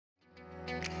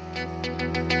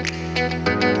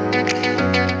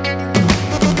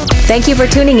Thank you for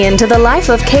tuning in to the Life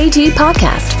of KG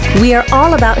podcast. We are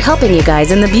all about helping you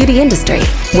guys in the beauty industry.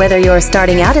 Whether you're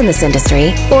starting out in this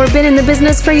industry or been in the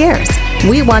business for years,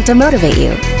 we want to motivate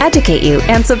you, educate you,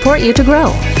 and support you to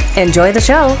grow. Enjoy the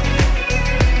show.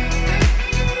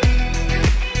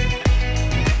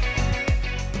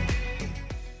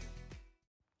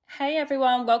 Hey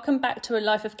everyone, welcome back to A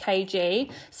Life of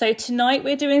KG. So tonight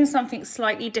we're doing something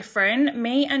slightly different.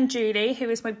 Me and Julie, who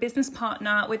is my business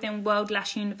partner within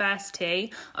Lash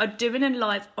University, are doing a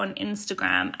live on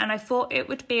Instagram, and I thought it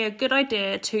would be a good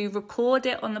idea to record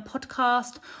it on the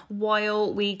podcast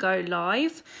while we go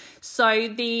live. So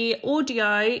the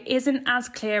audio isn't as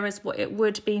clear as what it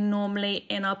would be normally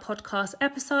in our podcast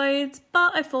episodes,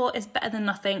 but I thought it's better than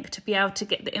nothing to be able to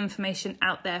get the information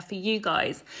out there for you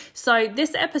guys. So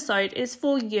this episode is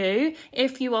for you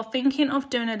if you are thinking of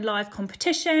doing a live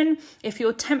competition, if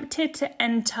you're tempted to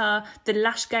enter the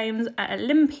Lash Games at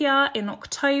Olympia in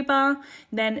October,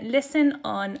 then listen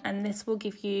on, and this will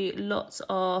give you lots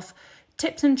of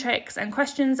tips and tricks and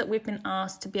questions that we've been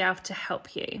asked to be able to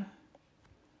help you.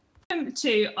 Welcome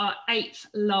to our 8th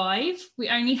live. We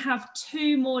only have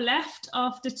 2 more left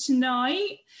after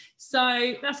tonight,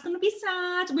 so that's going to be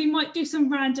sad. We might do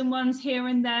some random ones here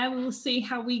and there. We will see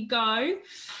how we go.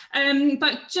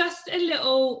 But just a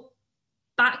little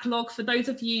backlog for those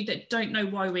of you that don't know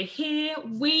why we're here.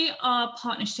 We are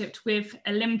partnershipped with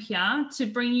Olympia to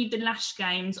bring you the Lash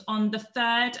Games on the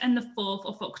 3rd and the 4th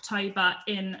of October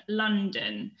in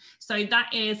London. So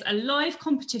that is a live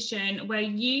competition where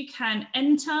you can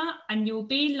enter and you'll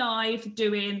be live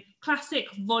doing classic,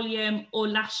 volume, or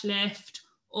lash lift,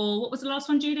 or what was the last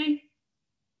one, Julie?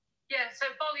 Yeah, so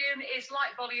volume is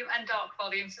light volume and dark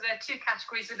volume. So there are 2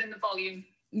 categories within the volume.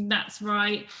 That's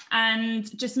right.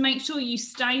 And just make sure you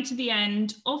stay to the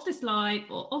end of this live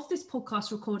or of this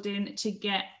podcast recording to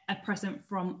get a present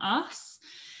from us.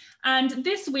 And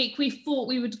this week we thought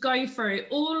we would go through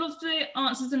all of the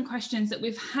answers and questions that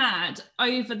we've had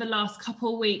over the last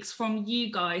couple of weeks from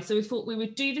you guys. So we thought we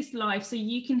would do this live so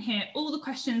you can hear all the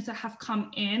questions that have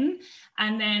come in,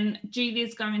 and then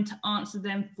Julia's going to answer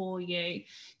them for you.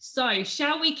 So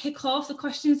shall we kick off the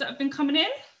questions that have been coming in?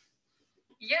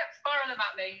 Yep, fire them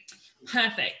at me.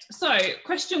 Perfect. So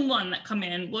question 1 that come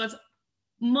in was,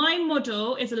 my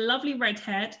model is a lovely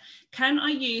redhead. Can I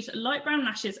use light brown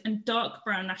lashes and dark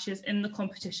brown lashes in the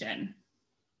competition?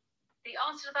 The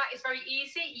answer to that is very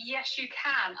easy. Yes, you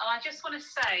can. And I just want to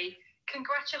say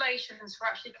congratulations for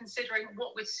actually considering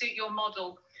what would suit your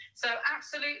model. So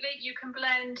absolutely, you can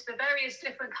blend the various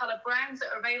different colour browns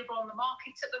that are available on the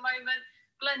market at the moment.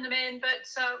 Blend them in, but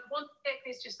one tip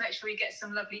is just make sure you get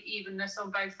some lovely evenness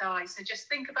on both eyes. So just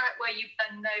think about where you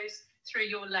blend those through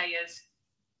your layers.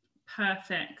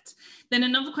 Perfect. Then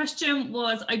another question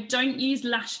was, I don't use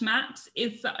lash mats.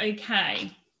 Is that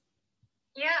okay?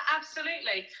 Yeah,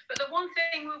 absolutely. But the one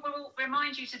thing we will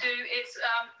remind you to do is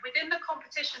within the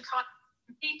competition time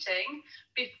competing,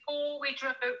 before we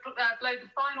blow the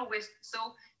final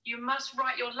whistle, you must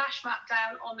write your lash mat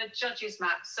down on the judges'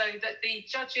 mat so that the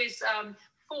judges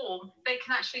form, they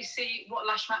can actually see what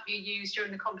lash mat you use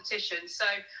during the competition. So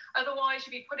otherwise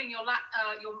you'll be putting your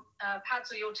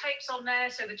pads or your tapes on there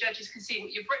so the judges can see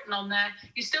what you've written on there.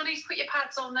 You still need to put your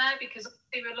pads on there because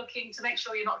we're looking to make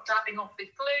sure you're not dabbing off with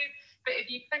glue. But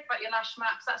if you think about your lash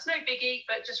mats, that's no biggie,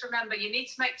 but just remember you need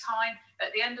to make time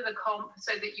at the end of the comp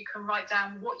so that you can write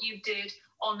down what you did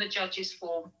on the judges'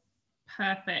 form.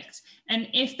 Perfect. And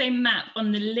if they map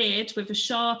on the lid with a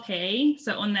Sharpie,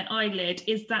 so on their eyelid,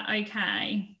 is that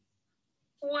okay?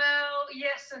 Well,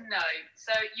 yes and no.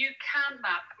 So you can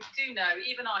map. We do know,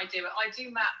 even I do it. I do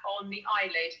map on the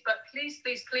eyelid, but please,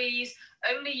 please, please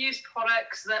only use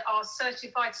products that are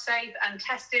certified safe and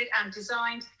tested and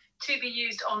designed to be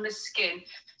used on the skin.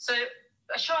 So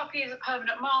a Sharpie is a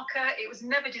permanent marker. It was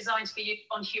never designed to be used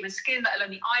on human skin, let alone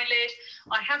the eyelid.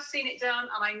 I have seen it done,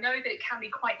 and I know that it can be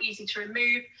quite easy to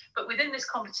remove. But within this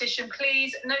competition,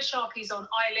 please, no Sharpies on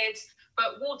eyelids,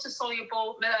 but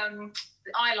water-soluble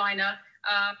eyeliner.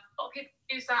 A lot of people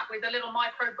use that with a little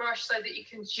micro brush so that you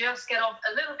can just get off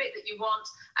a little bit that you want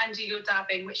and do your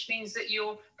dabbing, which means that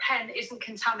your pen isn't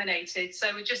contaminated.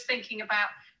 So we're just thinking about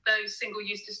those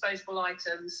single-use disposable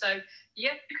items. So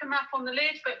yes, you can map on the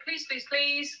lid, but please, please,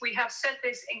 please, we have said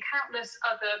this in countless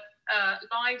other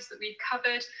lives that we've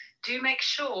covered, do make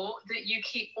sure that you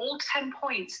keep all 10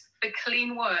 points for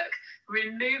clean work.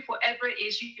 Remove whatever it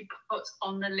is you put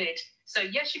on the lid. So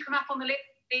yes, you can map on the lid,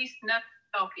 please, no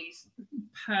Sharpies.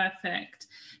 Perfect.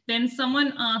 Then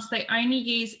someone asked, they only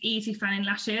use easy fanning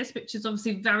lashes, which is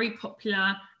obviously very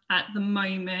popular at the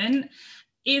moment.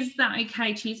 Is that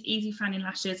okay to use easy fanning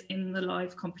lashes in the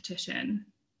live competition?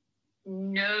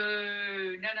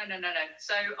 No.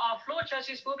 So our floor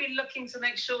judges will be looking to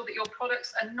make sure that your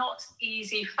products are not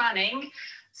easy fanning.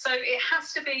 So it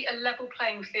has to be a level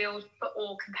playing field for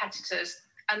all competitors.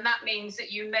 And that means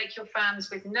that you make your fans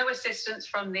with no assistance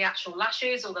from the actual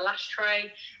lashes or the lash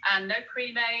tray, and no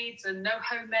pre-mades and no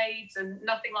homemades and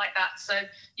nothing like that. So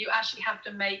you actually have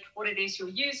to make what it is you're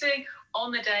using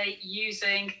on the day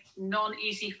using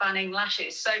non-easy fanning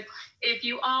lashes. So if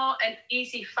you are an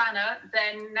easy fanner,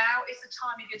 then now is the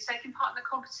time, if you're taking part in the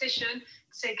competition,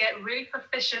 to get really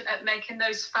proficient at making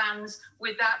those fans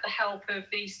without the help of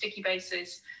the sticky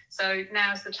bases. So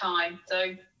now's the time.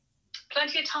 So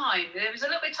plenty of time. There was a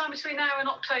little bit of time between now and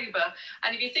October.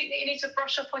 And if you think that you need to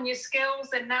brush up on your skills,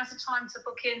 then now's the time to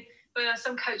book in for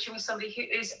some coaching with somebody who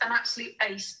is an absolute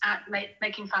ace at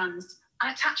making fans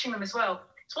and attaching them as well.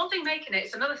 It's one thing making it,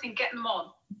 it's another thing getting them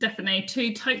on. Definitely,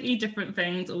 two totally different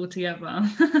things altogether.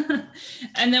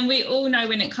 And then we all know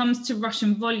when it comes to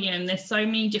Russian volume, there's so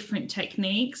many different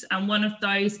techniques, and one of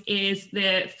those is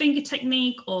the finger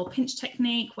technique or pinch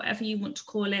technique, whatever you want to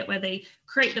call it, where they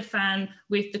create the fan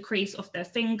with the crease of their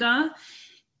finger.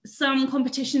 Some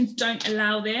competitions don't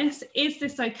allow this. Is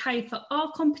this okay for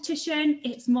our competition?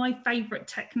 It's my favourite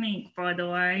technique, by the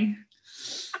way.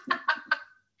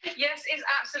 Yes, it's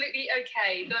absolutely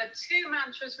okay. The two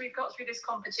mantras we've got through this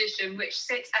competition, which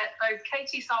sit at both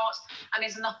Katie's heart and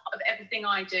is enough of everything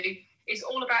I do, is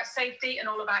all about safety and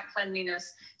all about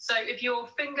cleanliness. So if your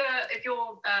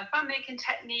fan making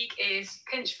technique is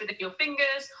pinch with your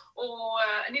fingers, or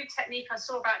a new technique I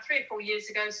saw about 3 or 4 years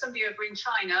ago, somebody over in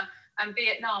China and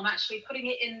Vietnam actually putting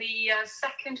it in the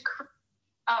second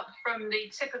up from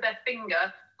the tip of their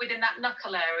finger within that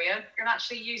knuckle area, and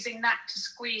actually using that to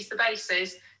squeeze the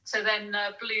bases to then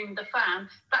bloom the fan,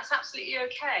 that's absolutely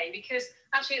okay, because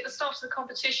actually at the start of the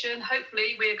competition,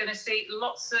 hopefully we're going to see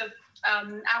lots of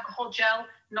alcohol gel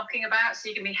knocking about, so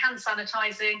you can be hand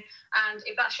sanitizing, and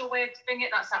if that's your way of doing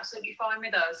it, that's absolutely fine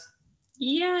with us.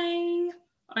 Yay!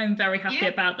 I'm very happy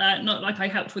about that. Not like I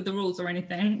helped with the rules or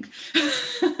anything.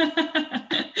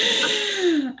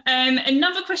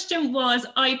 Another question was,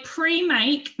 I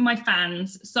pre-make my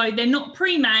fans. So they're not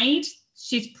pre-made.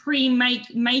 She's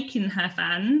making her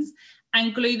fans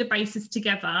and glue the bases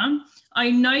together. I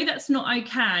know that's not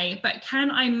okay, but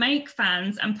can I make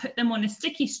fans and put them on a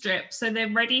sticky strip so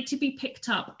they're ready to be picked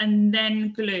up and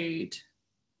then glued?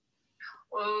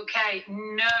 Okay,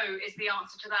 no is the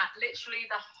answer to that. Literally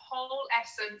the whole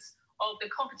essence of the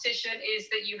competition is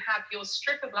that you have your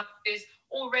strip of lashes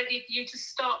all ready for you to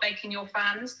start making your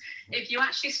fans. If you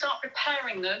actually start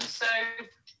preparing them, so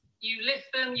you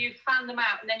lift them, you fan them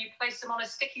out, and then you place them on a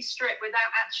sticky strip without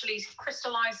actually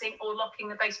crystallizing or locking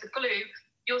the base with glue,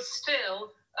 you're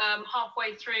still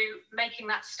halfway through making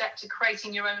that step to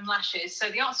creating your own lashes. So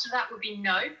the answer to that would be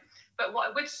no. But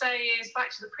what I would say is, back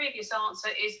to the previous answer,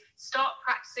 is start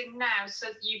practicing now so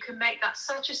that you can make that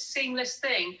such a seamless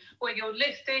thing where you're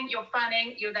lifting, you're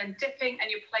fanning, you're then dipping and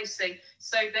you're placing.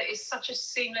 So that is such a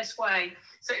seamless way.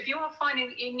 So if you are finding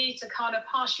that you need to kind of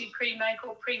partially pre-make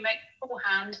or pre-make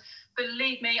beforehand,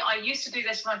 believe me, I used to do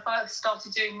this when I first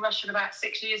started doing Russian about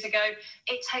 6 years ago.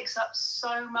 It takes up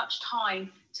so much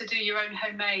time to do your own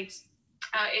homemades.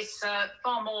 It's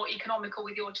far more economical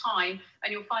with your time,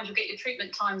 and you'll find you'll get your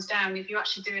treatment times down if you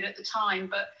actually do it at the time.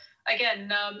 But again,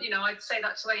 I'd say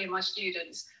that to any of my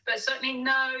students. But certainly,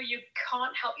 no, you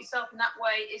can't help yourself in that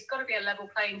way. It's got to be a level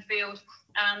playing field.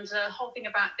 And the whole thing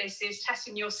about this is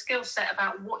testing your skill set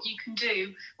about what you can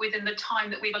do within the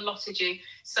time that we've allotted you.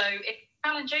 So it's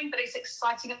challenging, but it's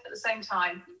exciting at the same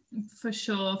time. For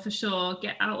sure, for sure.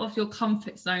 Get out of your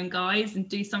comfort zone, guys, and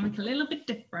do something a little bit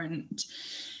different.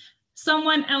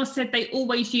 Someone else said they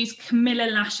always use Camilla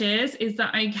lashes. Is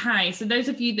that okay? So those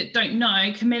of you that don't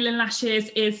know, Camilla lashes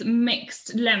is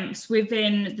mixed lengths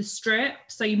within the strip.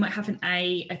 So you might have an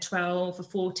 8, a 12, a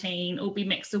 14, all be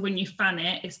mixed. So when you fan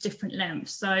it, it's different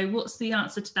lengths. So what's the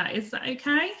answer to that? Is that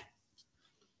okay?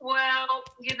 Well,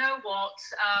 you know what?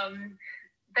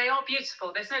 They are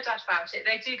beautiful. There's no doubt about it.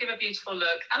 They do give a beautiful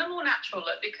look and a more natural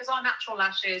look, because our natural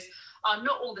lashes are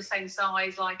not all the same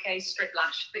size like a strip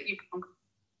lash that you can.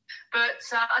 But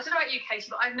I don't know about you, Katie,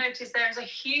 but I've noticed there is a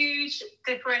huge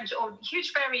differential or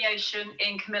huge variation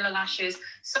in Camilla lashes.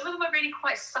 Some of them are really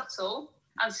quite subtle,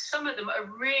 and some of them are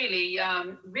really,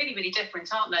 really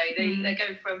different, aren't they? They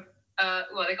go from,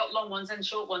 they've got long ones and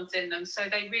short ones in them. So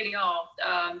they really are,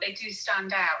 they do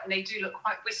stand out, and they do look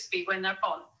quite wispy when they're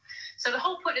on. So the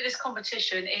whole point of this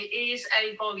competition, it is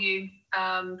a volume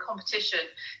competition.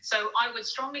 So I would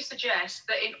strongly suggest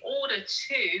that in order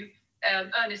to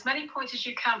earn as many points as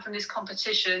you can from this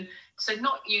competition, So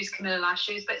not use Camilla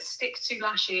lashes, but stick to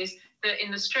lashes that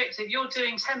in the strips, if you're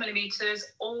doing 10 millimeters,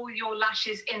 all your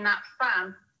lashes in that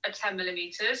fan are 10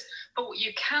 millimeters. But what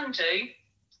you can do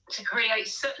to create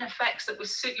certain effects that will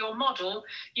suit your model,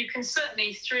 you can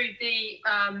certainly, through the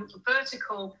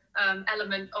vertical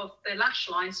element of the lash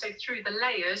line, so through the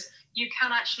layers, you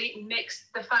can actually mix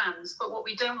the fans. But what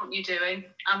we don't want you doing,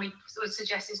 and we would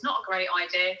suggest is not a great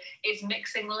idea, is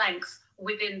mixing lengths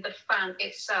within the fan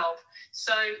itself.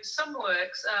 So some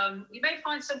works, you may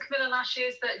find some Camilla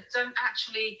lashes that don't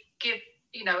actually give,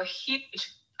 you know, a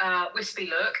huge wispy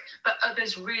look, but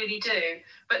others really do.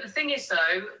 But the thing is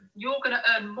though, you're going to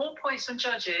earn more points from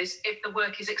judges if the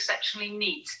work is exceptionally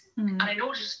neat. And in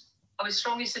order to, I would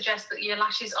strongly suggest that your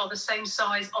lashes are the same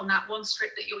size on that one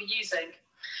strip that you're using.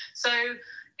 So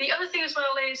the other thing as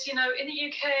well is, you know, in the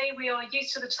UK, we are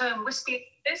used to the term wispy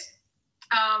lashes,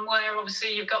 where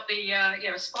obviously you've got the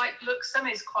you know, spike look. Some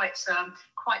is quite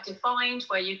defined,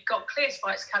 where you've got clear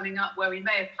spikes coming up, where we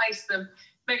may have placed them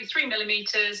maybe 3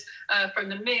 millimeters from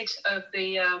the mid of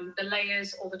the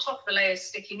layers or the top of the layers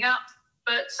sticking up.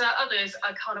 But others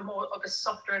are kind of more of a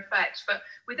softer effect. But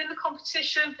within the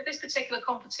competition, for this particular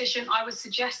competition, I would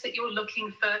suggest that you're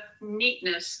looking for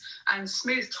neatness and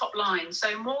smooth top lines.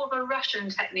 So more of a Russian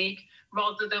technique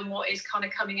rather than what is kind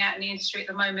of coming out in the industry at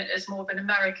the moment as more of an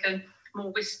American,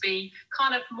 more wispy,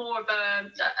 kind of more of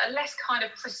a less kind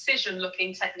of precision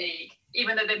looking technique,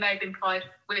 even though they may have been applied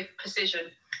with precision.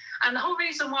 And the whole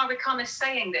reason why we're kind of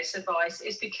saying this advice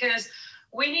is because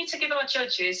we need to give our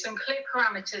judges some clear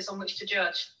parameters on which to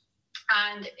judge.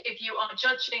 And if you are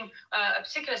judging a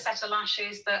particular set of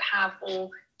lashes that have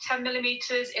all 10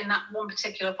 millimeters in that one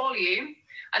particular volume,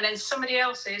 and then somebody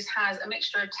else's has a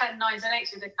mixture of 10, 9s and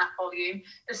 8s within that volume,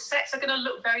 the sets are going to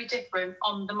look very different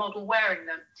on the model wearing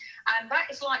them. And that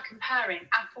is like comparing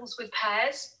apples with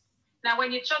pears. Now,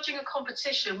 when you're judging a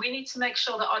competition, we need to make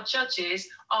sure that our judges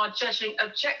are judging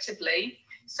objectively,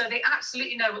 so they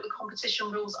absolutely know what the competition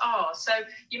rules are. So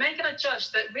you may get a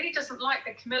judge that really doesn't like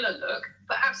the Camilla look,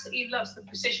 but absolutely loves the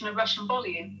precision of Russian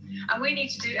volume. And we need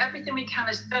to do everything we can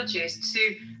as judges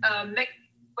to make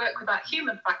work with that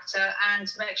human factor and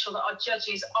to make sure that our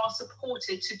judges are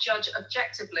supported to judge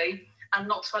objectively and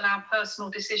not to allow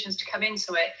personal decisions to come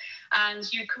into it. And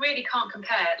you really can't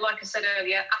compare, like I said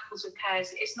earlier, apples with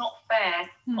pears. It's not fair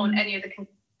on any of the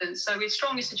contestants. So we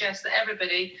strongly suggest that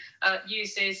everybody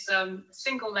uses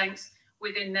single lengths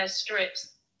within their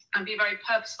strips and be very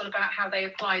purposeful about how they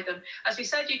apply them. As we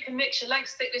said, you can mix your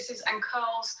lengths, thicknesses and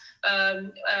curls,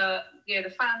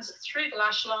 the fans through the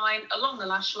lash line, along the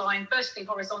lash line, vertically,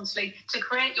 horizontally, to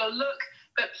create your look.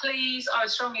 But please, I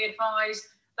would strongly advise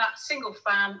that single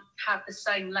fan have the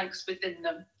same lengths within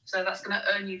them. So that's going to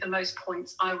earn you the most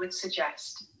points, I would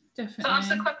suggest. Definitely. So that's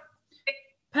the question.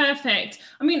 Perfect.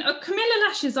 I mean, Camilla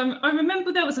lashes, I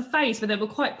remember there was a phase where they were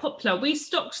quite popular. We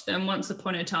stocked them once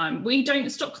upon a time. We don't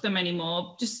stock them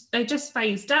anymore. They just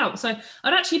phased out. So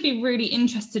I'd actually be really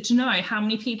interested to know how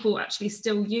many people actually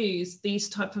still use these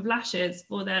type of lashes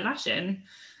for their lashing.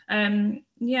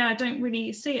 Yeah, I don't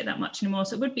really see it that much anymore.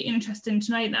 So it would be interesting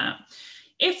to know that.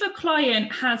 If a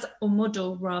client has, or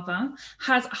model rather,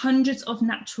 has hundreds of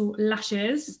natural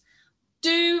lashes,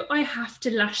 do I have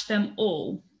to lash them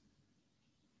all?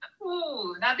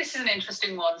 Oh, now this is an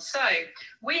interesting one. So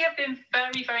we have been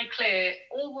very, very clear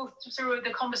all through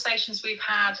the conversations we've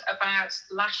had about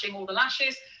lashing all the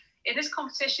lashes. In this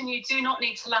competition, you do not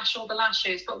need to lash all the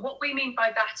lashes. But what we mean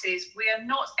by that is we are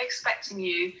not expecting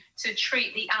you to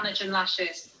treat the anagen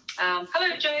lashes.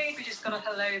 Hello, Jade. We just got a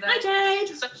hello there. Hi,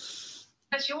 Jade. So,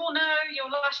 as you all know, your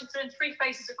lashes are in 3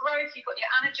 phases of growth. You've got your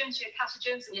anagens, your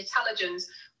catagens, and your telogens.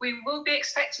 We will be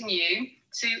expecting you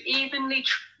to evenly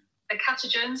treat the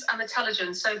catagens and the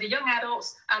telogens, so the young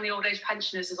adults and the old age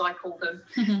pensioners, as I call them.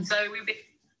 So we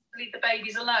leave the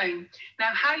babies alone. Now,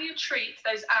 how you treat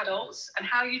those adults and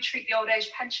how you treat the old age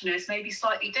pensioners may be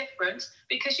slightly different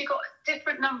because you've got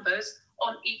different numbers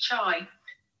on each eye.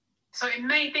 So it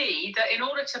may be that in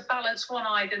order to balance one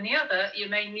eye than the other, you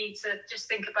may need to just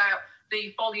think about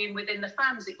the volume within the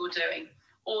fans that you're doing,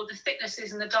 or the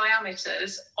thicknesses and the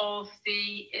diameters of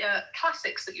the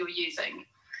classics that you're using.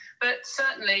 But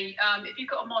certainly, if you've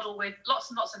got a model with lots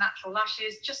and lots of natural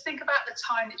lashes, just think about the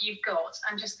time that you've got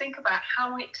and just think about how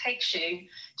long it takes you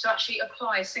to actually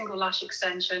apply a single lash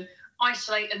extension,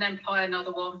 isolate and then apply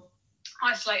another one,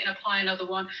 isolate and apply another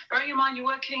one. Bearing in mind, you're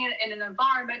working in an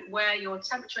environment where your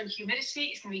temperature and humidity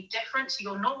is going to be different to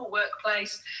your normal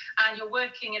workplace, and you're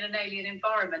working in an alien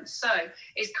environment. So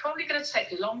it's probably going to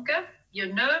take longer. Your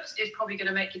nerves is probably going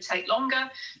to make you take longer.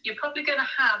 You're probably going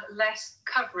to have less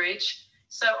coverage.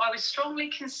 So I would strongly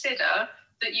consider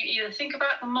that you either think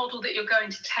about the model that you're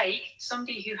going to take,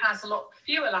 somebody who has a lot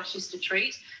fewer lashes to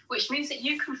treat, which means that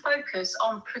you can focus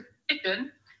on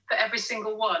precision for every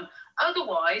single one.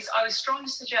 Otherwise, I would strongly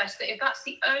suggest that if that's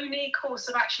the only course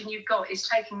of action you've got is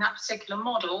taking that particular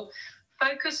model,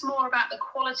 focus more about the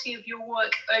quality of your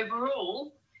work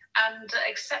overall and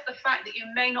accept the fact that you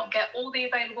may not get all the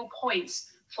available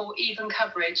points for even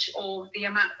coverage or the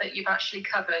amount that you've actually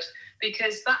covered,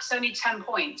 because that's only 10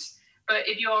 points. But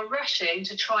if you're rushing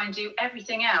to try and do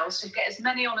everything else to get as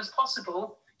many on as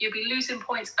possible, you'll be losing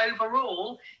points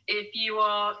overall if you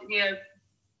are,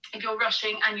 if you're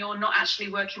rushing and you're not actually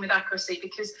working with accuracy,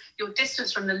 because your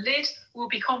distance from the lid will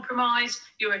be compromised,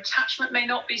 your attachment may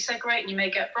not be so great and you may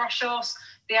get brush offs,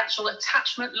 the actual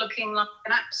attachment looking like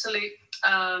an absolute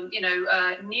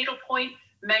needle point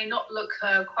may not look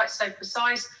quite so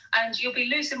precise, and you'll be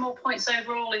losing more points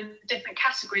overall in different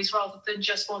categories rather than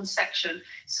just one section.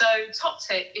 So top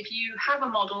tip, if you have a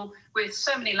model with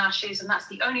so many lashes and that's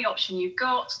the only option you've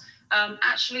got,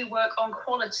 actually work on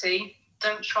quality.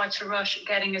 Don't try to rush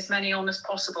getting as many on as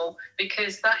possible,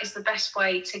 because that is the best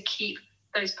way to keep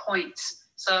those points.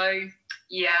 So,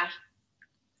 yeah.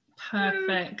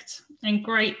 Perfect. And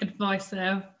great advice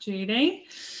there, Judy.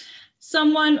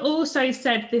 Someone also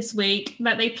said this week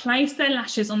that they place their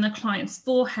lashes on the client's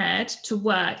forehead to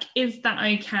work. Is that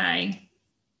okay?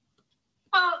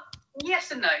 Well, yes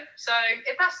and no. So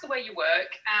if that's the way you work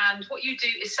and what you do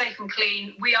is safe and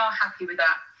clean, we are happy with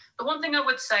that. The one thing I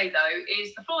would say, though,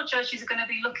 is the floor judges are going to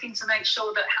be looking to make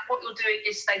sure that what you're doing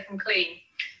is safe and clean.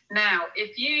 Now,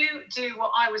 if you do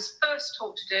what I was first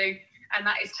taught to do, and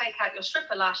that is take out your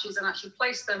stripper lashes and actually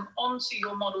place them onto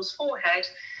your model's forehead,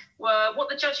 well, what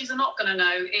the judges are not going to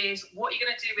know is what you're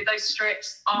going to do with those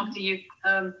strips after you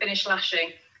finish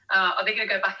lashing. Are they going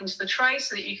to go back into the tray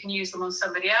so that you can use them on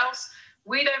somebody else?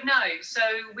 We don't know. So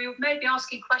we may be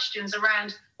asking questions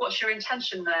around what's your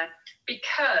intention there,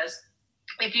 because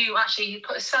if you actually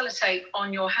put a sellotape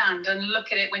on your hand and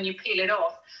look at it when you peel it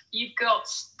off, you've got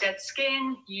dead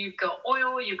skin, you've got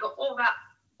oil, you've got all that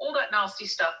nasty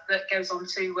stuff that goes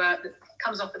onto that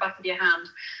comes off the back of your hand,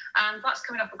 and that's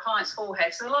coming off a client's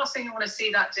forehead. So the last thing you want to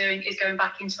see that doing is going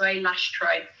back into a lash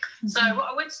tray. Mm-hmm. So what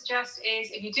I would suggest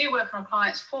is, if you do work on a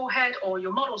client's forehead or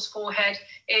your model's forehead,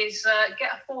 is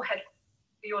get a forehead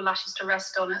for your lashes to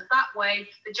rest on. That way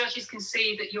the judges can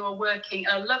see that you're working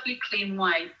a lovely clean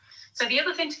way. So the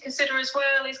other thing to consider as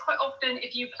well is, quite often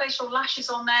if you place your lashes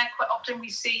on there, quite often we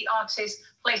see artists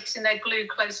placing their glue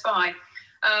close by.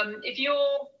 If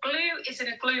your glue is in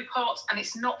a glue pot and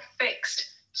it's not fixed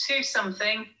to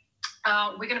something,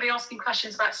 we're going to be asking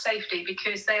questions about safety,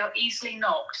 because they are easily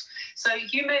knocked. So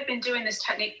you may have been doing this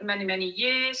technique for many, many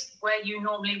years where you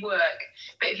normally work.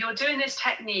 But if you're doing this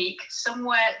technique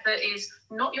somewhere that is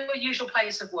not your usual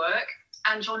place of work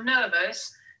and you're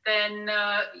nervous, then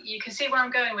you can see where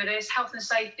I'm going with this. Health and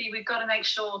safety, we've got to make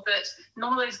sure that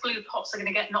none of those glue pots are going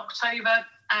to get knocked over.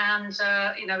 And,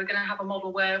 we're going to have a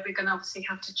model where we're going to obviously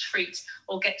have to treat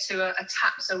or get to a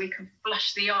tap so we can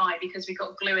flush the eye because we've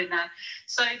got glue in there.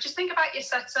 So just think about your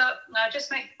setup.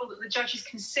 Just make sure that the judges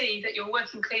can see that you're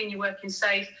working clean, you're working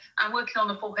safe, and working on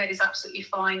the forehead is absolutely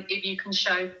fine if you can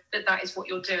show that that is what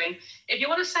you're doing. If you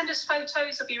want to send us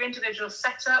photos of your individual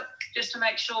setup, just to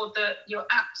make sure that you're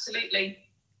absolutely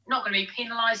not going to be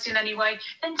penalised in any way,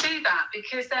 then do that,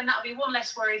 because then that'll be one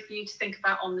less worry for you to think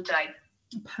about on the day.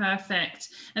 Perfect.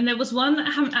 And there was one that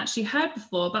I haven't actually heard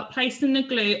before about placing the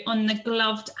glue on the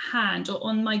gloved hand, or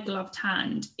on my gloved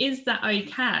hand. Is that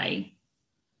okay?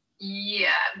 Yeah,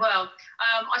 well,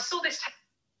 I saw this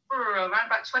around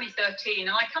about 2013, and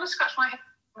I kind of scratched my head.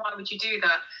 Why would you do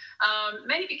that?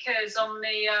 Mainly because on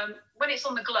the when it's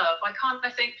on the glove, I kind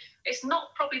of think it's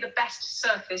not probably the best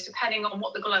surface, depending on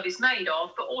what the glove is made of.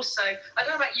 But also, I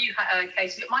don't know about you,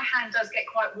 Katie, but my hand does get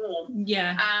quite warm.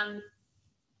 Yeah. And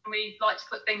we like to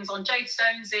put things on jade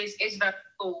stones is very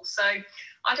cool. So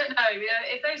I don't know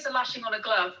if those are lashing on a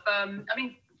glove.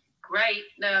 Great,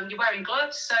 you're wearing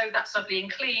gloves, so that's lovely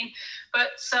and clean. But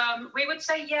we would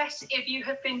say yes if you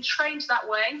have been trained that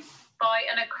way by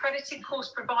an accredited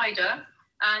course provider,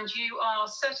 and you are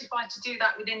certified to do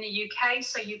that within the UK,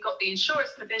 so you've got the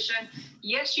insurance provision.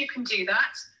 Yes, you can do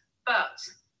that, but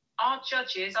our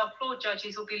judges, our floor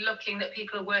judges, will be looking that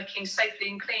people are working safely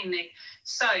and cleanly.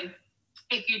 So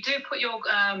if you do put your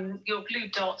glue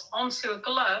dot onto a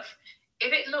glove,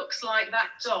 if it looks like that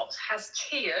dot has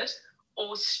teared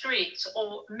or streaked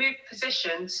or moved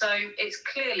position, so it's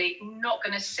clearly not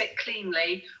going to sit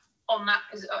cleanly on that,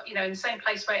 in the same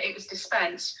place where it was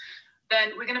dispensed,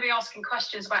 then we're going to be asking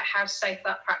questions about how safe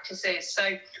that practice is. So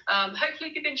hopefully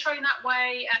if you've been trained that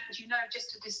way and you know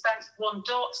just to dispense one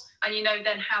dot and you know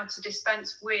then how to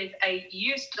dispense with a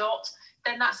used dot,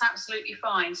 then that's absolutely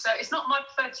fine. So it's not my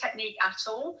preferred technique at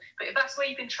all, but if that's where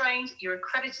you've been trained, you're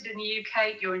accredited in the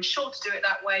UK, you're insured to do it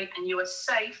that way, and you are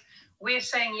safe, we're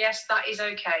saying yes, that is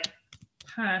okay.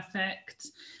 Perfect.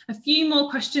 A few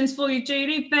more questions for you,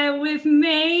 Julie. Bear with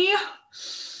me.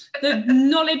 The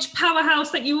knowledge powerhouse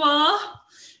that you are.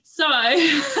 So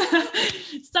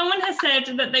someone has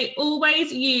said that they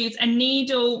always use a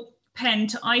needle pen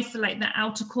to isolate the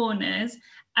outer corners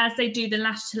as they do the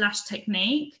lash to lash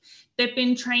technique. They've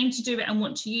been trained to do it and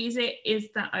want to use it. Is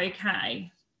that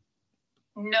okay?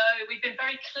 No, we've been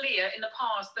very clear in the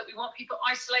past that we want people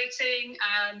isolating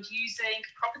and using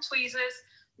proper tweezers,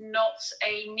 not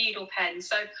a needle pen.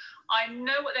 So I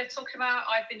know what they're talking about.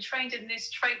 I've been trained in this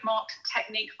trademarked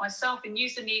technique myself and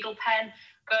used a needle pen,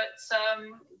 but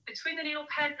between the needle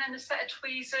pen and the set of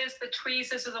tweezers, the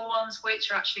tweezers are the ones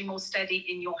which are actually more steady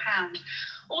in your hand.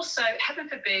 Also, heaven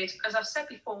forbid, as I've said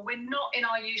before, we're not in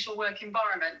our usual work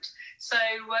environment. So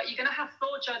you're going to have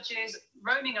floor judges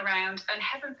roaming around, and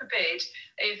heaven forbid,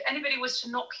 if anybody was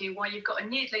to knock you while you've got a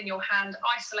needle in your hand,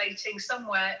 isolating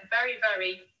somewhere very,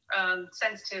 very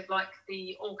sensitive, like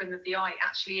the organ of the eye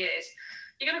actually is,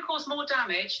 you're going to cause more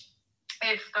damage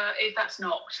if that's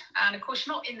knocked. And of course,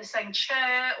 you're not in the same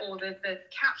chair, or the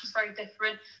couch is very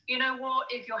different. You know what?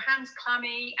 If your hand's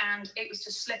clammy and it was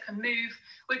to slip and move,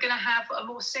 we're going to have a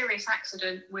more serious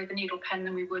accident with a needle pen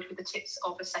than we would with the tips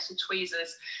of a set of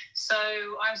tweezers. So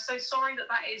I'm so sorry that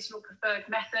that is your preferred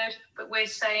method, but we're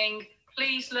saying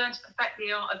please learn to perfect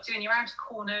the art of doing your outer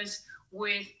corners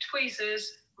with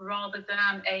tweezers rather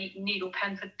than a needle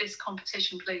pen for this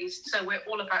competition, please. So we're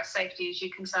all about safety, as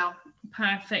you can tell.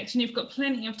 Perfect. And you've got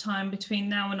plenty of time between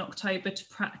now and October to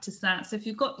practice that. So if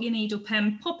you've got your needle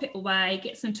pen, pop it away,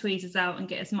 get some tweezers out and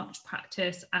get as much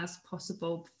practice as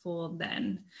possible before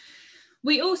then.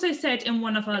 We also said in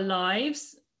one of our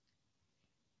lives,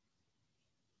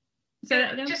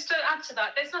 just to add to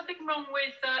that, there's nothing wrong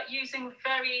with using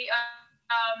very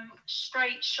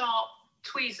straight, sharp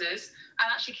tweezers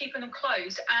and actually keeping them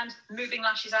closed and moving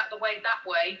lashes out the way that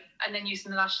way, and then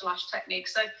using the lash to lash technique.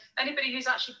 So anybody who's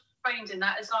actually trained in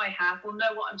that, as I have, will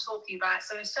know what I'm talking about.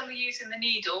 So instead of using the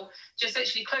needle, just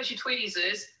actually close your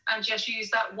tweezers and just use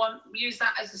that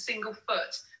as a single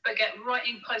foot, but get right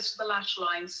in close to the lash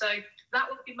line. So that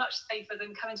would be much safer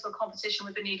than coming to a competition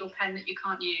with a needle pen that you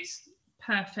can't use.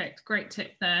 Perfect. Great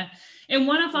tip there. In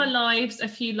one of our lives, a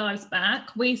few lives back,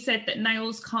 we said that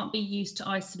nails can't be used to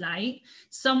isolate.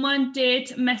 Someone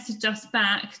did message us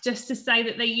back just to say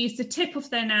that they used the tip of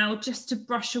their nail just to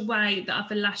brush away the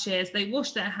other lashes. They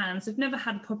wash their hands. They've never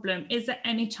had a problem. Is there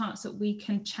any chance that we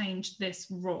can change this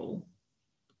rule?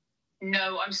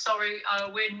 No, I'm sorry.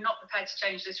 We're not prepared to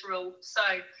change this rule. So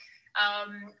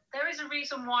there is a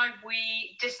reason why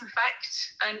we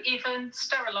disinfect and even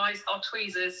sterilise our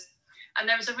tweezers. And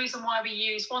there is a reason why we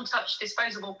use one-touch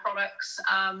disposable products.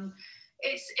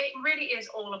 It really is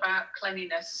all about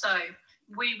cleanliness. So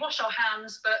we wash our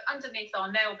hands, but underneath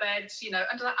our nail beds, you know,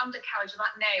 under that undercarriage of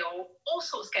that nail, all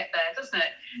sorts get there, doesn't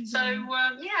it? Mm-hmm. So,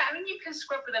 yeah, I mean, you can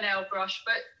scrub with a nail brush,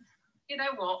 but you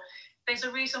know what? There's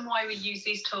a reason why we use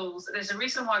these tools. There's a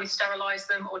reason why we sterilise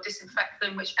them or disinfect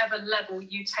them, whichever level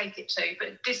you take it to.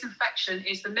 But disinfection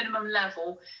is the minimum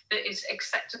level that is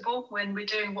acceptable when we're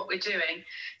doing what we're doing.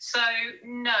 So,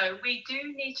 no, we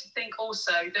do need to think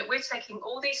also that we're taking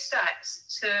all these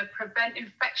steps to prevent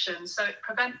infection, so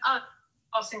prevent us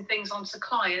passing things on to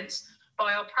clients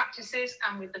by our practices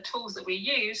and with the tools that we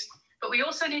use. But we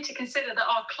also need to consider that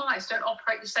our clients don't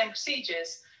operate the same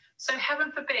procedures. So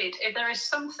heaven forbid, if there is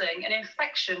something, an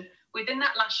infection within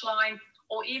that lash line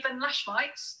or even lash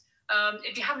mites,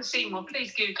 if you haven't seen one,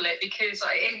 please Google it, because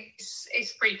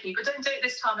it's freaky. But don't do it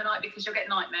this time of night because you'll get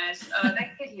nightmares.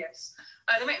 They're hideous.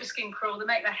 They make my skin crawl, they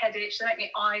make my head itch, they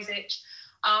make my eyes itch.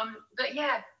 But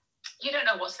yeah, you don't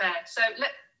know what's there. So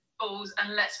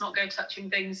and let's not go touching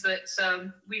things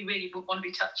that we really would want to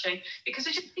be touching, because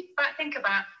we just think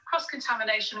about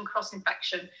cross-contamination and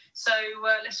cross-infection. So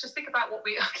let's just think about what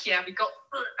we got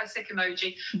a sick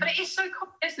emoji, but it is so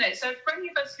common, isn't it? So for any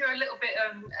of us who are a little bit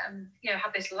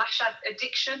have this lash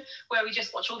addiction where we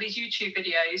just watch all these YouTube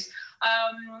videos,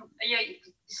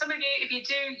 some of you, if you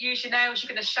do use your nails, you're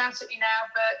going to shout at me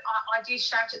now, but I do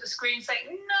shout at the screen saying,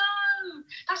 no,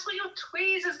 that's what your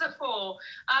tweezers are for.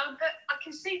 But I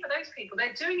can see for those people,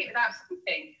 they're doing it without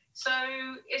thinking. So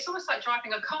it's almost like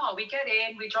driving a car. We get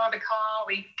in, we drive a car,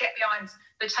 we get behind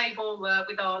the table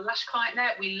with our lash client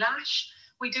net, we lash,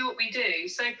 we do what we do.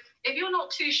 So If you're not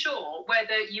too sure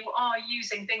whether you are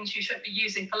using things you shouldn't be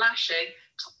using for lashing,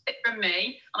 top tip from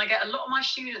me, and I get a lot of my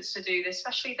students to do this,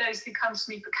 especially those who come to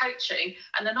me for coaching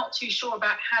and they're not too sure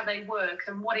about how they work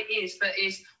and what it is that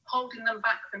is holding them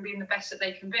back from being the best that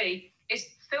they can be, is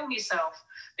film yourself.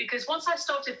 Because once I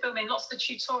started filming lots of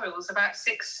tutorials about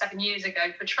 6-7 years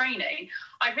ago for training,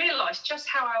 I realised just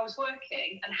how I was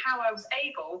working and how I was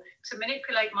able to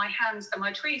manipulate my hands and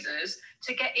my tweezers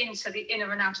to get into the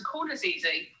inner and outer corners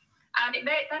easy. And it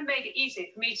then made it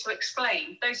easy for me to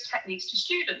explain those techniques to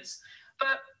students.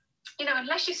 But, you know,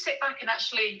 unless you sit back and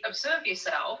actually observe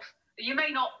yourself, you may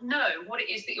not know what it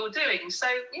is that you're doing. So,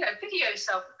 you know, video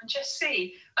yourself and just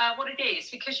see what it is,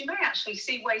 because you may actually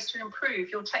see ways to improve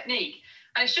your technique.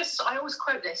 And it's just, I always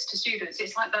quote this to students.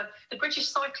 It's like the British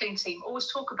cycling team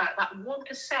always talk about that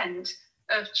 1%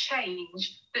 of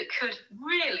change that could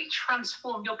really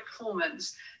transform your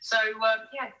performance. So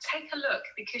yeah, take a look,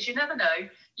 because you never know,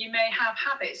 you may have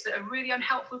habits that are really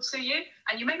unhelpful to you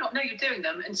and you may not know you're doing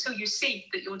them until you see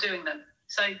that you're doing them.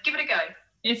 So give it a go.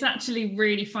 It's actually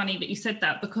really funny that you said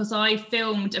that, because I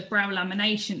filmed a brow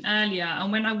lamination earlier,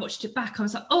 and when I watched it back I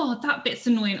was like, oh, that bit's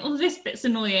annoying, oh, this bit's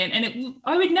annoying, and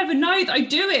I would never know that I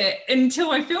do it until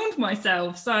I filmed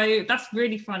myself. So that's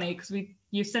really funny, because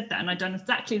you said that and I've done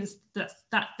exactly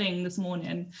that thing this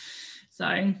morning.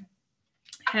 So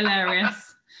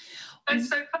hilarious. That's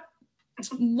so fun.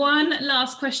 One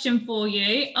last question for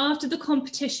you. After the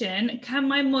competition, can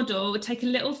my model take a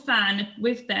little fan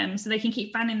with them so they can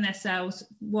keep fanning themselves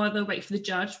while they wait for the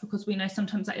judge? Because we know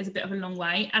sometimes that is a bit of a long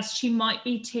way, as she might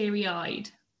be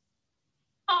teary-eyed.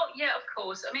 Oh, yeah, of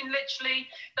course. I mean, literally,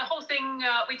 the whole thing,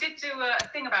 we did do a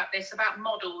thing about this, about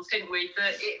models, didn't we?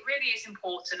 But it really is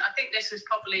important. I think this was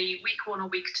probably week 1 or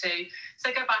week 2. So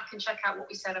go back and check out what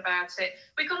we said about it.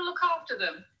 We've got to look after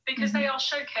them, because they are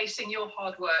showcasing your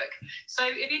hard work. So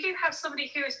if you do have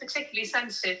somebody who is particularly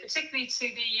sensitive, particularly to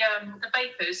the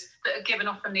vapors that are given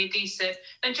off from the adhesive,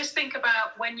 then just think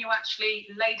about when you actually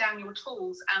lay down your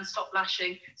tools and stop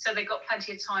lashing. So they've got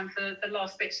plenty of time for the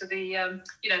last bits of the,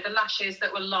 the lashes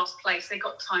that were last place. They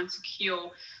got time to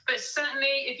cure. But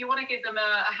certainly, if you want to give them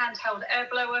a handheld air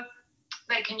blower,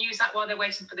 they can use that while they're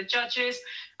waiting for the judges.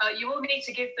 You will need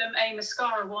to give them a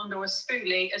mascara wand or a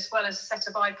spoolie, as well as a set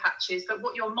of eye patches. But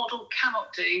what your model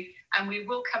cannot do, and we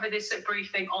will cover this at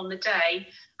briefing on the day,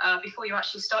 before you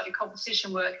actually start your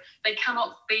competition work, they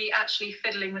cannot be actually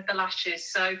fiddling with the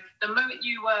lashes. So the moment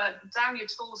you down your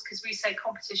tools, because we say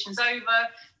competition's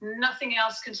over, nothing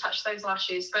else can touch those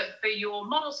lashes. But for your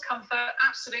model's comfort,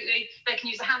 absolutely, they can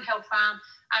use a handheld fan.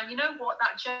 And you know what?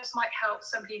 That just might help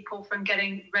some people from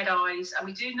getting red eyes. And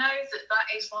we do know that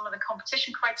that is one of the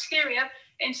competition criteria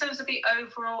in terms of the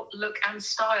overall look and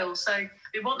style. So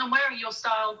we want them wearing your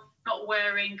style, not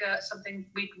wearing something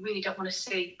we really don't want to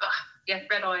see. Ugh, yeah,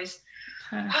 red eyes.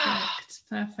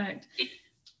 Perfect.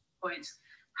 Points.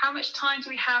 How much time do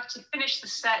we have to finish the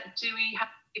set? Do we have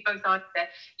to do both eyes there?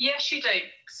 Yes, you do.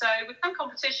 So with some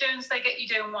competitions, they get you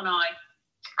doing one eye.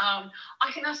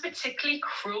 I think that's particularly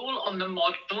cruel on the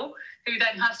model, who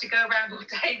then has to go around all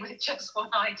day with just one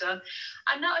eye done.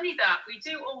 And not only that, we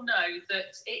do all know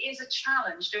that it is a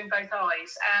challenge doing both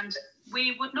eyes, and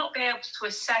we would not be able to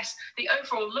assess the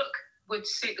overall look would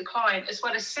suit the client, as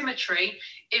well as symmetry,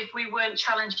 if we weren't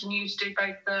challenging you to do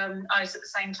both eyes at the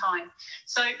same time.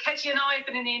 So Katie and I have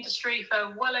been in the industry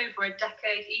for well over a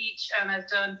decade each, and have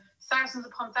done thousands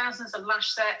upon thousands of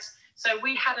lash sets. So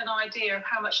we had an idea of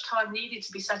how much time needed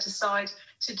to be set aside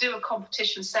to do a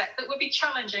competition set that would be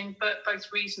challenging, but both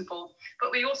reasonable.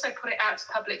 But we also put it out to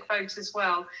public vote as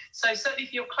well. So certainly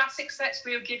for your classic sets,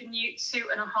 we are giving you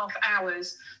 2.5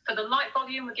 hours. For the light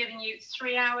volume, we're giving you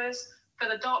 3 hours. For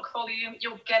the dark volume,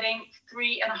 you're getting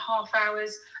 3.5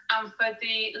 hours. And for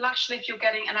the lash lift, you're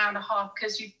getting 1.5 hours,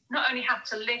 because you not only have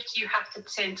to lift, you have to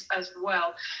tint as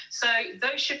well. So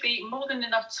those should be more than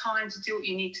enough time to do what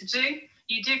you need to do.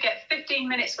 You do get 15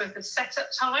 minutes worth of setup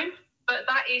time, but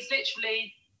that is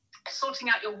literally sorting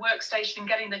out your workstation and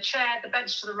getting the chair, the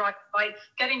bench to the right height,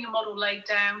 getting your model laid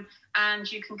down,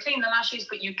 and you can clean the lashes,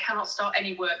 but you cannot start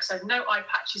any work. So no eye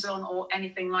patches on or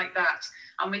anything like that.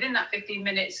 And within that 15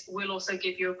 minutes, we'll also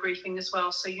give you a briefing as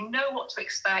well, so you know what to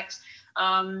expect,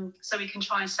 so we can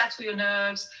try and settle your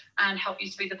nerves and help you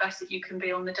to be the best that you can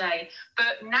be on the day.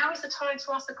 But now is the time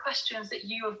to ask the questions that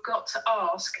you have got to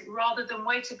ask, rather than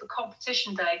waiting for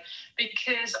competition day,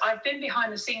 because I've been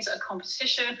behind the scenes at a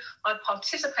competition. I've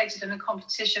participated in a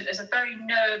competition as a very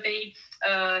nervy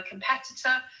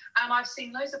competitor, and I've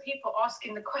seen loads of people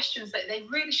asking the questions that they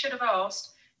really should have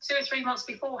asked 2 or 3 months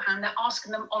beforehand. They're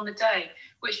asking them on the day,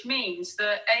 which means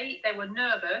that A, they were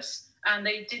nervous and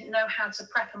they didn't know how to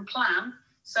prep and plan,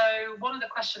 So one of the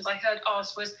questions I heard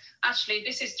asked was, actually,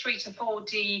 this is 3 to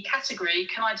 4D category.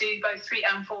 Can I do both 3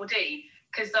 and 4D?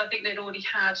 Because I think they'd already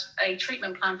had a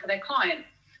treatment plan for their client.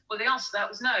 Well, the answer to that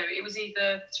was no. It was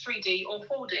either 3D or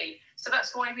 4D. So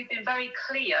that's why we've been very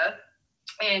clear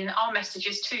in our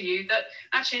messages to you that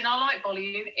actually in our light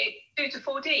volume, it 2 to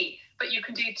 4D, but you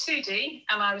can do 2D,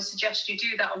 and I would suggest you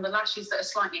do that on the lashes that are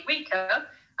slightly weaker,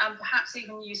 and perhaps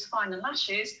even use finer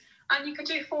lashes, and you can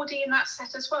do 4D in that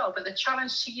set as well. But the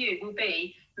challenge to you will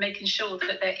be making sure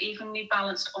that they're evenly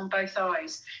balanced on both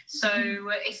eyes. So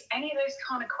it's any of those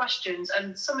kind of questions,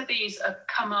 and some of these have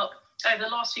come up over the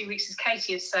last few weeks, as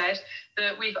Katie has said,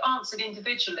 that we've answered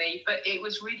individually, but it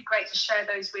was really great to share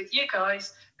those with you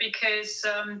guys, because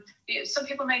some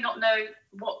people may not know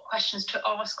what questions to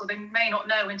ask, or they may not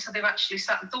know until they've actually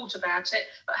sat and thought about it.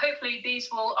 But hopefully these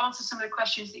will answer some of the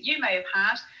questions that you may have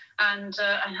had and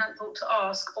hadn't thought to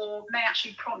ask, or may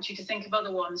actually prompt you to think of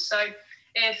other ones. So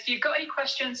if you've got any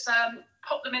questions,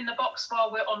 pop them in the box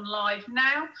while we're on live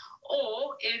now.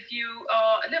 Or if you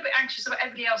are a little bit anxious about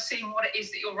everybody else seeing what it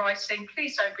is that you're writing,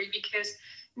 please don't be, because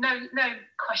no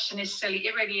question is silly.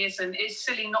 It really isn't. It's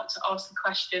silly not to ask the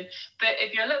question. But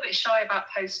if you're a little bit shy about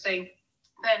posting,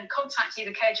 then contact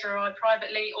either Katie or I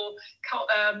privately, or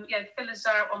fill us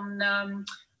out on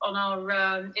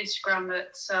our Instagram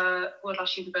at World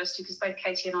Lash University, because both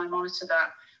Katie and I monitor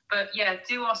that. But yeah,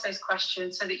 do ask those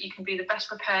questions so that you can be the best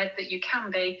prepared that you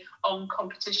can be on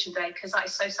competition day, because that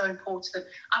is so important.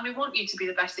 And we want you to be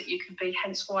the best that you can be,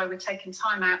 hence why we're taking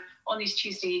time out on these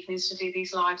Tuesday evenings to do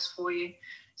these lives for you.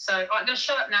 So I'm going to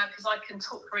shut up now because I can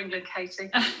talk for England,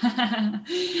 Katie.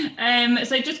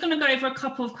 So just going to go over a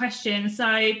couple of questions.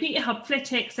 So Beauty Hub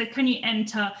Flittick said, can you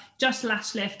enter just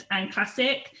lash lift and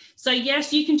classic? So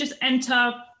yes, you can just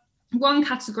enter one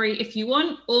category if you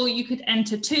want, or you could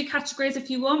enter 2 categories if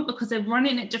you want, because they're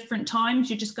running at different times.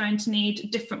 You're just going to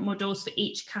need different models for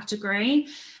each category.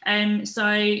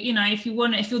 So, you know, if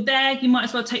you're there, you might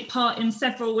as well take part in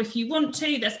several if you want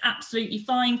to. That's absolutely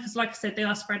fine, because like I said, they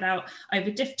are spread out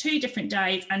over 2 different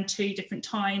days and 2 different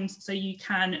times, so you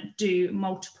can do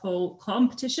multiple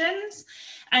competitions.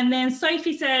 And then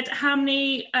Sophie said, how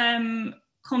many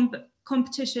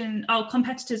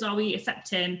competitors are we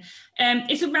accepting?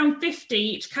 It's around 50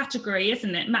 each category,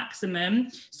 isn't it, maximum?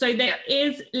 So there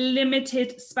is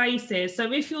limited spaces.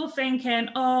 So if you're thinking,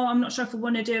 oh, I'm not sure if I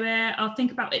want to do it, I'll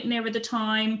think about it nearer the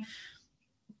time,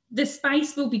 the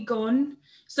space will be gone.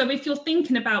 So if you're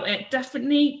thinking about it,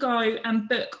 definitely go and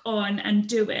book on and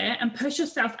do it, and push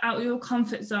yourself out of your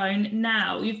comfort zone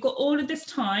now. You've got all of this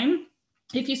time.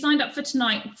 If you signed up for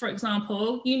tonight, for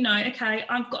example, you know, okay,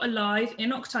 I've got a live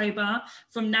in October.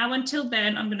 From now until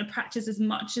then, I'm going to practice as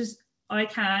much as I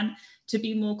can to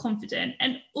be more confident.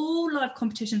 And all live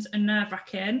competitions are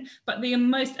nerve-wracking, but the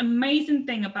most amazing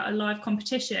thing about a live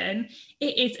competition,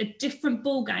 it is a different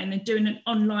ballgame than doing an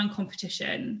online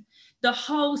competition. The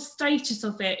whole status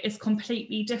of it is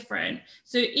completely different.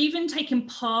 So even taking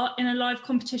part in a live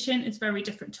competition is very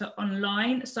different to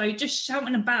online. So just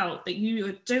shouting about that you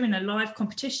are doing a live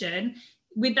competition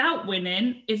without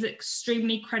winning is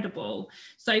extremely credible.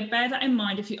 So bear that in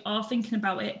mind. If you are thinking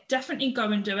about it, definitely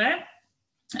go and do it.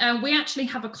 We actually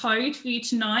have a code for you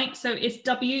tonight. So it's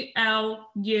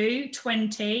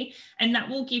WLU20, and that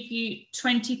will give you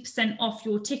 20% off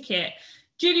your ticket.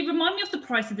 Julie, remind me of the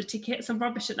price of the tickets. I'm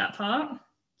rubbish at that part.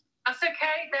 That's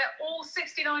okay. They're all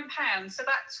 £69. So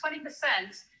that 20%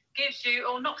 gives you,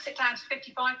 or knocks it down to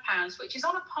 £55, which is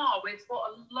on a par with what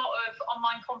a lot of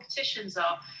online competitions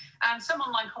are. And some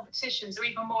online competitions are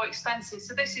even more expensive.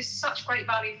 So this is such great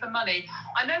value for money.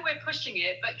 I know we're pushing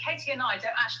it, but Katie and I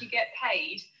don't actually get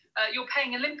paid. You're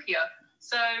paying Olympia.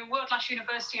 So World Lash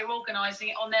University are organising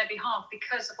it on their behalf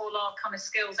because of all our kind of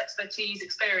skills, expertise,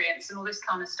 experience, and all this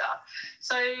kind of stuff.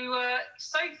 So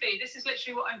Sophie, this is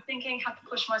literally what I'm thinking. Have to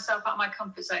push myself out of my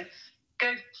comfort zone.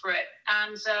 Go for it.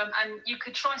 And you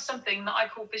could try something that I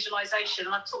call visualization.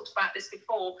 And I've talked about this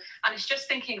before. And it's just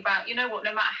thinking about, you know what,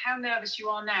 no matter how nervous you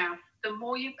are now, the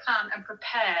more you plan and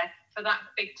prepare for that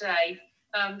big day,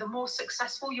 the more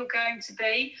successful you're going to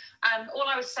be. And all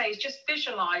I would say is just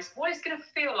visualize what it's going to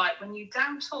feel like when you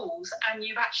down tools and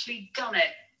you've actually done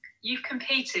it. You've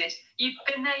competed, you've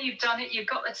been there, you've done it, you've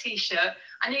got the t-shirt,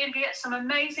 and you're going to get some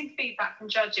amazing feedback from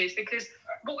judges, because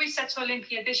what we said to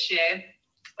Olympia this year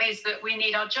is that we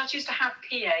need our judges to have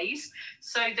PAs,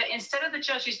 so that instead of the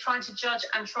judges trying to judge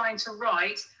and trying to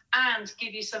write and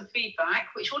give you some feedback,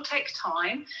 which will take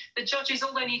time, the judges,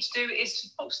 all they need to do is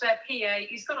to talk to their PA,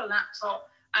 he's got a laptop,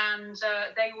 and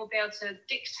they will be able to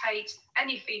dictate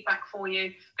any feedback for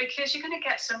you, because you're going to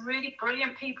get some really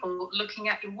brilliant people looking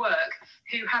at your work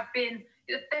who have been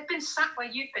they've been sat where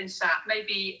you've been sat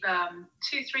maybe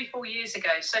 2, 3, 4 years ago.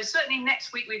 So certainly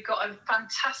next week we've got a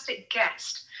fantastic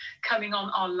guest coming on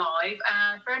our live.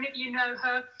 For any of you know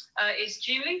her, it's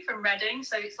Julie from Reading.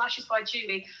 So it's Lashes by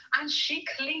Julie. And she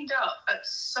cleaned up at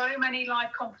so many live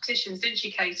competitions, didn't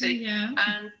she, Katie? Yeah.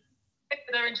 And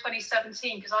there in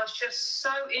 2017 because I was just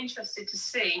so interested to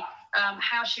see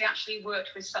how she actually worked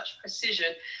with such precision,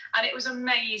 and it was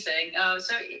amazing.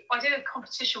 So I did a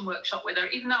competition workshop with her,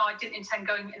 even though I didn't intend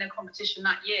going in a competition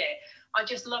that year. I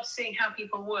just love seeing how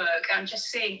people work and just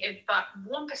seeing if that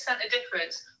 1% of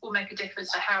difference will make a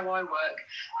difference to how I work.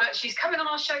 But she's coming on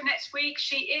our show next week.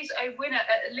 She is a winner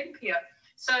at Olympia.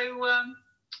 So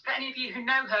for any of you who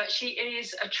know her, she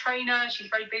is a trainer. She's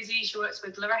very busy. She works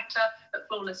with Loretta at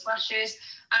Flawless Lashes.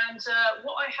 And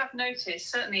what I have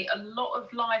noticed, certainly a lot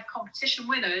of live competition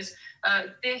winners,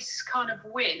 this kind of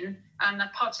win and the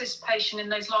participation in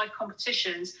those live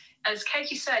competitions, as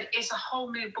Katie said, is a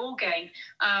whole new ball game.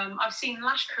 I've seen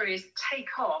lash careers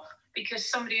take off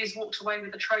because somebody has walked away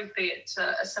with a trophy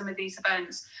at some of these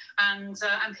events, and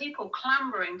people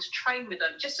clambering to train with them,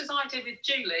 just as I did with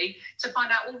Julie, to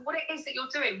find out, well, what it is that you're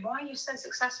doing. Why are you so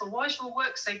successful? Why is your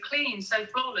work so clean, so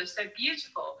flawless, so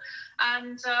beautiful?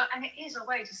 And it is a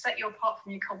way to set you apart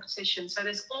from your competition. So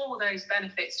there's all those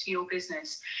benefits to your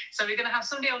business. So we're going to have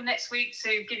somebody on next week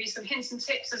to give you some hints and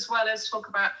tips, as well as talk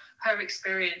about her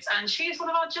experience. And she is one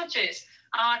of our judges.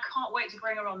 I can't wait to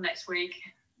bring her on next week.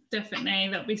 Definitely,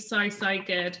 that'll be so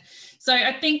good. So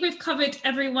I think we've covered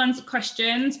everyone's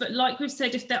questions, but like we've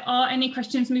said, if there are any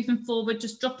questions moving forward,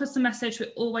 just drop us a message.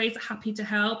 We're always happy to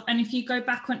help. And if you go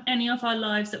back on any of our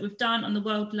lives that we've done on the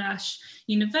World Lash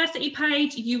University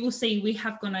page, you will see we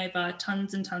have gone over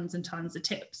tons and tons and tons of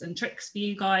tips and tricks for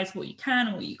you guys, what you can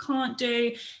and what you can't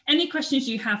do. Any questions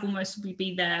you have will most probably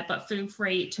be there, but feel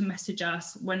free to message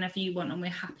us whenever you want, and we're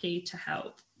happy to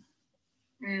help.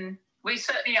 We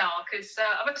certainly are, because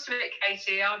I must admit,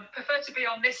 Katie, I prefer to be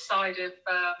on this side of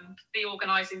the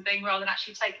organising thing rather than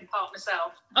actually taking part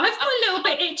myself. I've got a little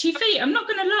bit itchy feet, I'm not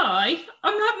going to lie.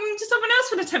 I'm having someone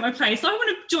else want to take my place. I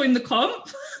want to join the comp.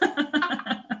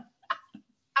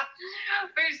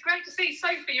 But it's great to see,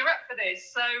 Sophie, you're up for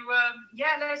this. So,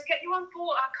 yeah, let's get you on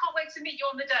board. I can't wait to meet you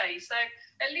on the day. So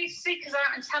at least seek us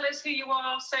out and tell us who you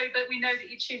are so that we know that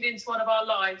you tuned into one of our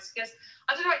lives. Because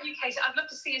I don't know about you, Katie, I'd love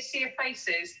to see a sea of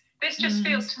faces. This just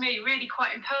feels to me really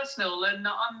quite impersonal, and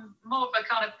I'm more of a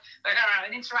kind of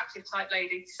an interactive type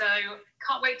lady. So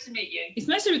can't wait to meet you. It's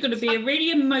mostly going to be a really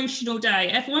emotional day.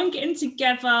 Everyone getting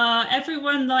together,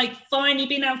 everyone like finally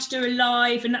being able to do a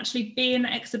live and actually be in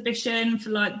an exhibition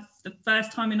for like the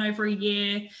first time in over a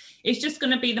year. It's just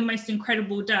going to be the most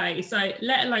incredible day. So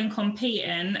let alone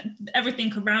competing,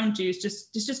 everything around you is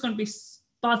just going to be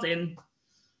buzzing.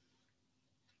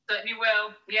 Certainly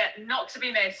will. Yeah, not to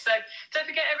be missed. So don't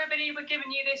forget, everybody, we're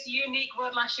giving you this unique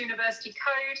World Lash University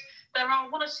code. There are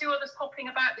 1 or 2 others popping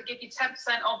about that give you 10%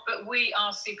 off, but we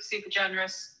are super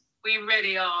generous. We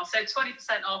really are. So 20%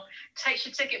 off takes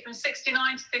your ticket from $69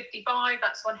 to $55.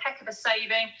 That's one heck of a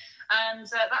saving. And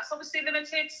that's obviously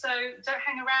limited, so don't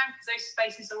hang around because those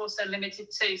spaces are also limited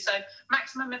too. So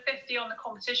maximum of 50 on the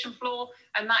competition floor,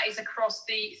 and that is across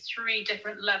the 3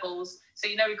 different levels. So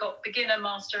you know we've got beginner,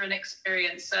 master and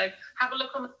experience. So have a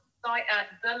look on the site at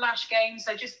The Lash Games.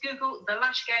 So just Google The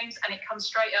Lash Games and it comes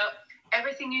straight up.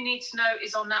 Everything you need to know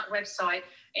is on that website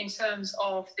in terms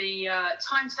of the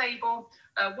timetable,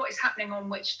 what is happening on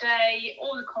which day,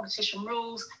 all the competition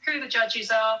rules, who the judges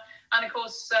are. And of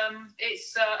course,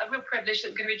 it's a real privilege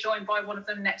that we're going to be joined by one of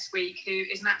them next week, who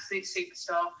is an absolute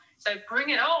superstar. So bring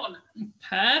it on.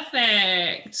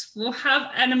 Perfect. We'll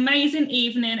have an amazing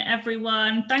evening,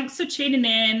 everyone. Thanks for tuning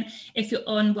in. If you're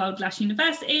on World Lash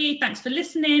University, thanks for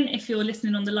listening. If you're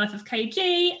listening on The Life of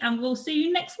KG, and we'll see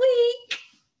you next week.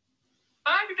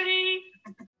 Bye, everybody.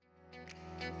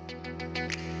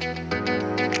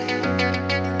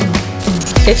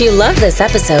 If you love this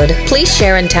episode, please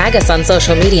share and tag us on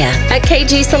social media at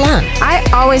KG Salon. I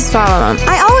always follow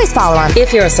them.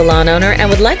 If you're a salon owner and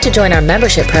would like to join our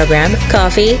membership program,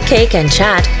 coffee, cake, and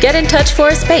chat, get in touch for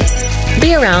a space.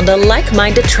 Be around a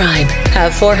like-minded tribe.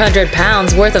 Have 400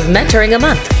 pounds worth of mentoring a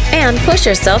month. And push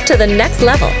yourself to the next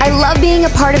level. I love being a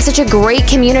part of such a great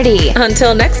community.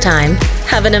 Until next time,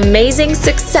 have an amazing,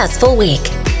 successful week.